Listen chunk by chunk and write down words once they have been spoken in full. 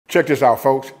Check this out,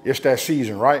 folks. It's that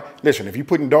season, right? Listen, if you're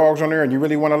putting dogs on there and you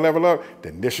really want to level up,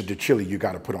 then this is the chili you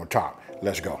got to put on top.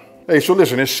 Let's go. Hey, so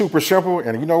listen, it's super simple.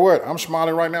 And you know what? I'm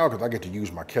smiling right now because I get to use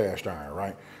my cast iron,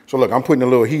 right? So look, I'm putting a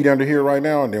little heat under here right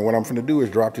now. And then what I'm finna do is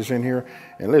drop this in here.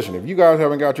 And listen, if you guys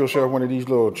haven't got yourself one of these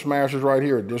little smashers right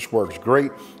here, this works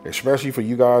great, especially for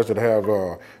you guys that have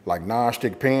like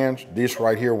non-stick pans. This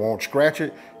right here won't scratch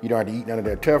it. You don't have to eat none of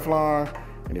that Teflon.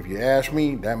 And if you ask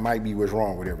me, that might be what's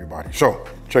wrong with everybody. So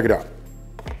check it out.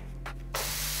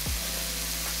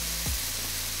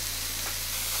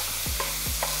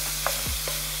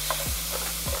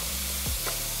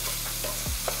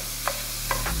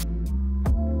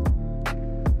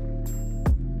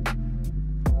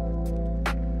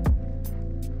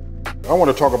 I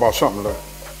want to talk about something that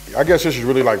I guess this is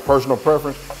really like personal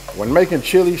preference. When making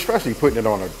chili, especially putting it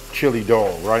on a chili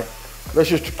dog, right? Let's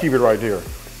just keep it right there.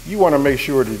 You want to make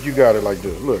sure that you got it like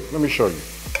this. Look, let me show you.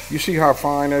 You see how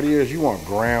fine that is? You want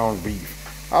ground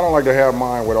beef. I don't like to have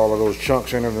mine with all of those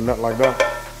chunks in it and nothing like that.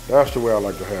 That's the way I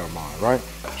like to have mine, right?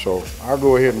 So I'll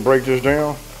go ahead and break this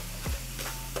down,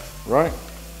 right?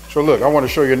 So look, I want to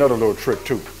show you another little trick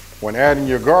too. When adding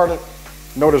your garlic,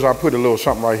 notice I put a little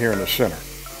something right here in the center.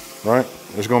 Right?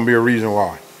 There's gonna be a reason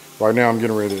why. Right now I'm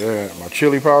getting ready to add my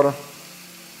chili powder,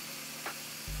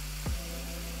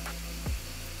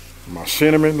 my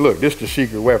cinnamon. Look, this is the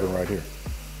secret weapon right here.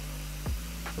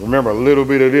 Remember, a little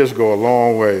bit of this go a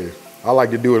long way. I like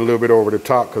to do it a little bit over the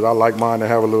top because I like mine to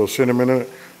have a little cinnamon in it.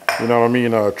 You know what I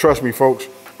mean? Trust me, folks,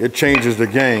 it changes the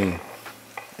game.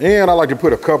 And I like to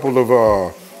put a couple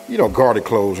of, you know, garlic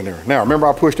cloves in there. Now, remember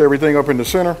I pushed everything up in the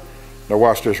center? Now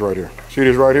watch this right here. See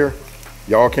this right here?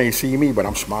 Y'all can't see me, but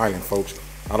I'm smiling, folks.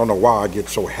 I don't know why I get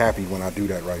so happy when I do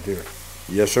that right there.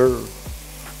 Yes, sir.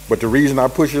 But the reason I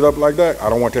push it up like that, I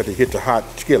don't want that to hit the hot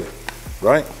skillet,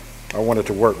 right? I want it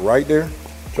to work right there.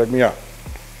 Check me out.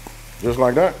 Just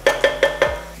like that.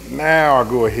 Now I'll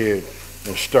go ahead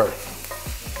and stir.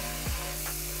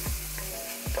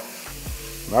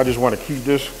 And I just want to keep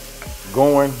this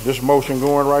going, this motion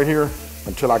going right here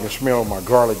until I can smell my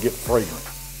garlic get fragrant.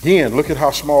 Again, look at how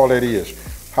small that is.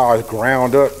 How it's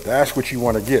ground up, that's what you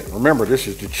want to get. Remember, this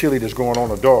is the chili that's going on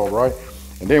the dog, right?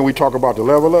 And then we talk about the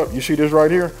level up. You see this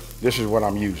right here? This is what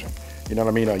I'm using. You know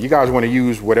what I mean? You guys want to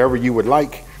use whatever you would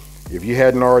like. If you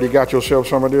hadn't already got yourself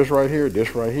some of this right here,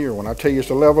 when I tell you it's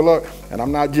the level up, and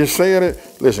I'm not just saying it,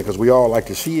 listen, because we all like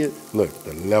to see it. Look,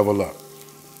 the level up.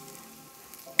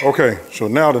 Okay, so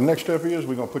now the next step is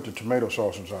we're going to put the tomato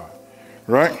sauce inside,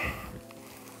 right?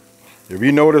 If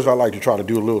you notice, I like to try to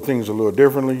do things a little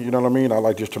differently. You know what I mean? I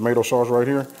like this tomato sauce right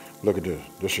here. Look at this.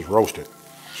 This is roasted.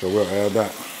 So we'll add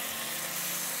that.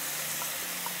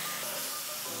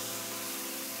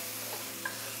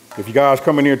 If you guys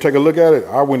come in here and take a look at it,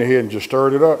 I went ahead and just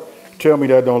stirred it up. Tell me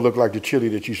that don't look like the chili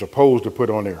that you're supposed to put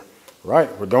on there, right?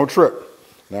 But don't trip.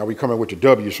 Now we come in with the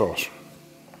W sauce.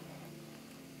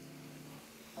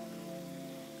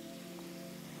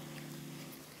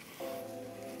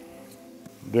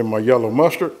 Then my yellow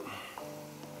mustard.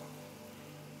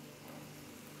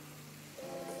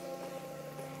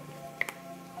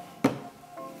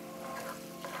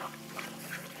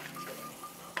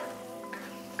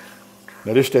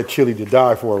 Now this is that chili to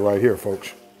die for right here,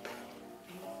 folks.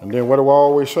 And then what do I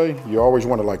always say? You always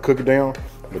want to like cook it down,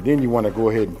 but then you want to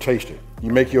go ahead and taste it.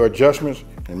 You make your adjustments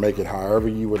and make it however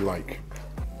you would like.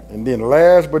 And then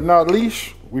last but not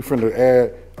least, we finna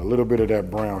add a little bit of that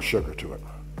brown sugar to it.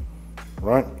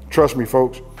 Right? Trust me,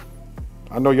 folks.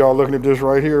 I know y'all looking at this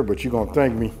right here, but you're gonna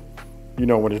thank me, you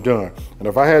know, when it's done. And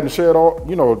if I hadn't said all,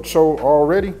 you know, so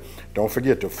already, don't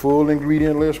forget the full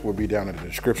ingredient list will be down in the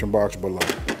description box below.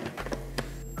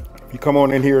 You come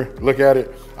on in here, look at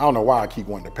it. I don't know why I keep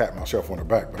wanting to pat myself on the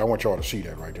back, but I want y'all to see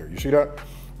that right there. You see that?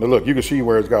 Now look, you can see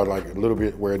where it's got like a little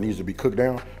bit where it needs to be cooked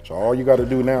down. So all you got to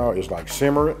do now is like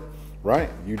simmer it,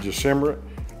 right? You just simmer it,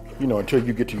 you know, until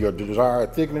you get to your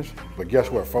desired thickness. But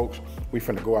guess what, folks? We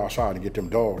finna go outside and get them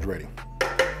dogs ready.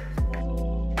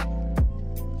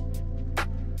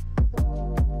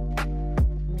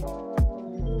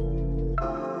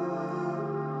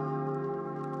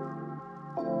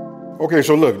 Okay,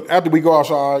 so look, after we go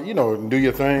outside, you know, and do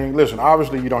your thing, listen,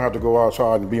 obviously you don't have to go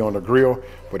outside and be on the grill,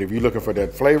 but if you're looking for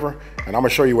that flavor, and I'm gonna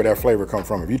show you where that flavor comes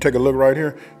from. If you take a look right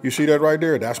here, you see that right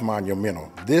there? That's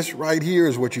monumental. This right here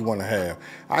is what you wanna have.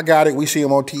 I got it, we see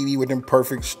them on TV with them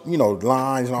perfect, you know,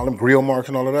 lines and all them grill marks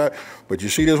and all of that, but you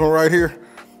see this one right here?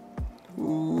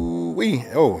 Ooh-wee.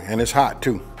 Oh, and it's hot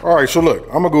too. All right, so look,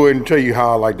 I'm gonna go ahead and tell you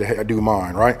how I like to do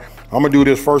mine, right? I'm gonna do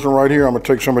this first one right here. I'm gonna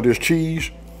take some of this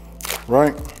cheese,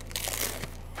 right?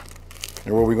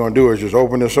 And what we're gonna do is just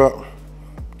open this up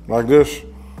like this.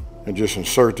 and just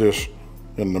insert this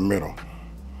in the middle,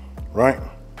 right?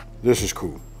 This is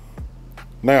cool.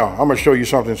 Now, I'm gonna show you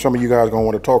something. Some of you guys gonna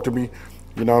wanna talk to me.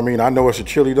 You know what I mean? I know it's a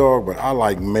chili dog, but I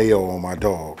like mayo on my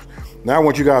dogs. Now I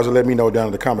want you guys to let me know down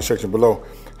in the comment section below,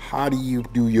 how do you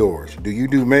do yours? Do you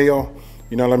do mayo?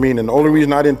 You know what I mean? And the only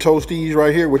reason I didn't toast these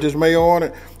right here with this mayo on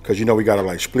it, because you know we gotta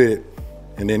like split it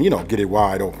and then, you know, get it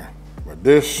wide open. But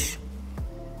this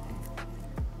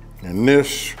and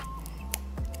this,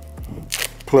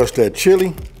 plus that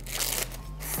chili,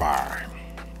 fire.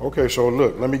 Okay, so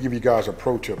look, let me give you guys a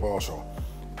pro tip also.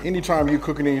 Anytime you're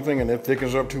cooking anything and it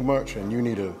thickens up too much and you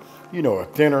need a, you know, a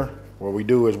thinner, what we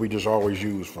do is we just always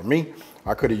use, for me,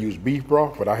 I could have used beef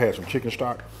broth, but I had some chicken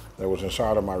stock that was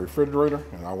inside of my refrigerator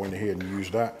and I went ahead and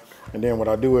used that. And then what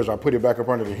I do is I put it back up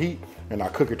under the heat and I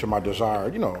cook it to my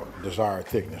desired, you know, desired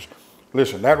thickness.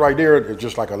 Listen, that right there is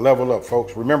just like a level up,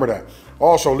 folks. Remember that.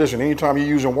 Also, listen, anytime you're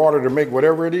using water to make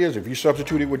whatever it is, if you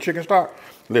substitute it with chicken stock,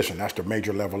 listen, that's the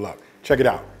major level up. Check it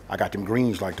out. I got them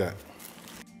greens like that.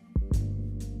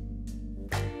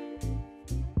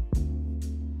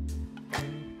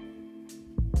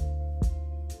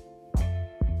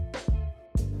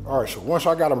 All right, so once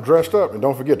I got them dressed up, and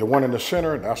don't forget the one in the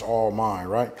center, that's all mine,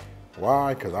 right?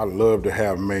 Why? Because I love to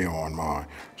have mayo on mine.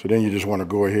 So then you just want to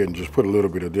go ahead and just put a little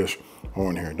bit of this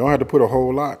on here. Don't have to put a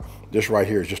whole lot. This right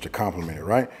here is just to complement it,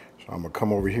 right? So I'm gonna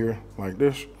come over here like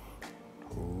this.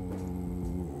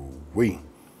 Ooh-wee.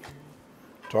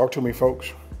 Talk to me,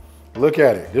 folks. Look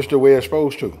at it. This is the way it's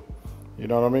supposed to. You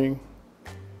know what I mean?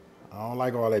 I don't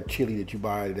like all that chili that you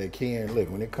buy at that can. Look,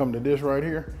 when it comes to this right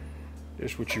here,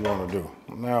 this is what you want to do.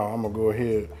 Now I'm gonna go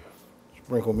ahead,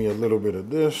 sprinkle me a little bit of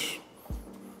this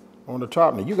on the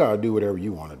top. Now you gotta do whatever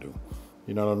you want to do.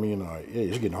 You know what I mean?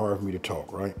 It's getting hard for me to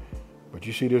talk, right? But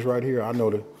you see this right here? I know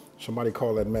that somebody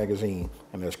called that magazine,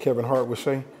 and as Kevin Hart would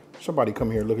say, somebody come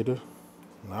here and look at this.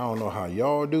 And I don't know how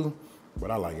y'all do,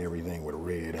 but I like everything with a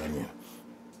red onion.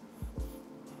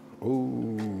 Oh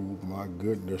my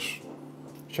goodness.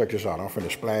 Check this out. I'm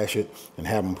finna splash it and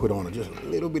have them put on just a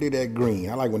little bit of that green.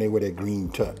 I like when they wear that green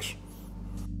tux.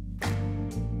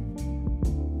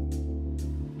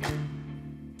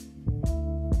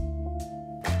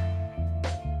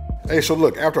 Hey, so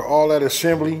look, after all that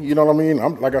assembly, you know what I mean?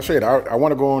 Like I said, I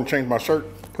want to go and change my shirt,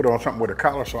 put on something with a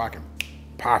collar so I can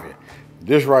pop it.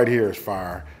 This right here is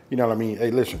fire. You know what I mean?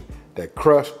 Hey, listen, that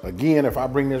crust, again, if I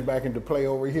bring this back into play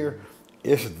over here,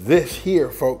 it's this here,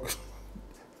 folks.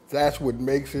 That's what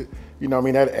makes it, you know what I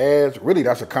mean? That adds, really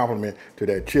that's a compliment to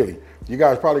that chili. You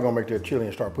guys probably gonna make that chili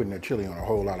and start putting that chili on a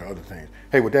whole lot of other things.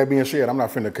 Hey, with that being said, I'm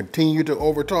not finna continue to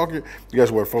over talk it.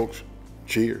 Guess what, folks?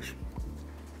 Cheers.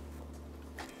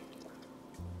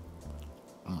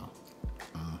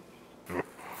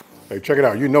 Hey, check it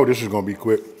out. You know this is gonna be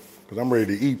quick because I'm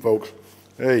ready to eat, folks.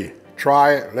 Hey,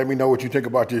 try it. Let me know what you think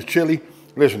about this chili.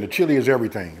 Listen, the chili is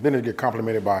everything. Then it get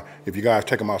complimented by if you guys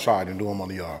take them outside and do them on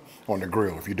the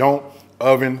grill. If you don't,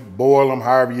 oven, boil them,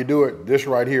 however you do it, this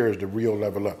right here is the real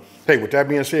level up. Hey, with that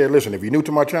being said, listen, if you're new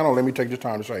to my channel, let me take this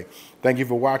time to say thank you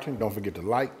for watching. Don't forget to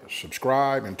like,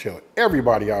 subscribe, and tell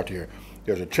everybody out there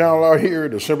there's a channel out here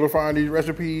to simplifying these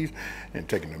recipes and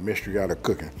taking the mystery out of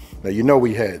cooking. Now, you know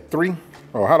we had 3.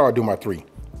 Oh, how do I do my 3?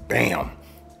 Bam.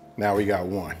 Now we got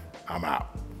 1. I'm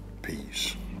out.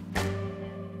 Peace.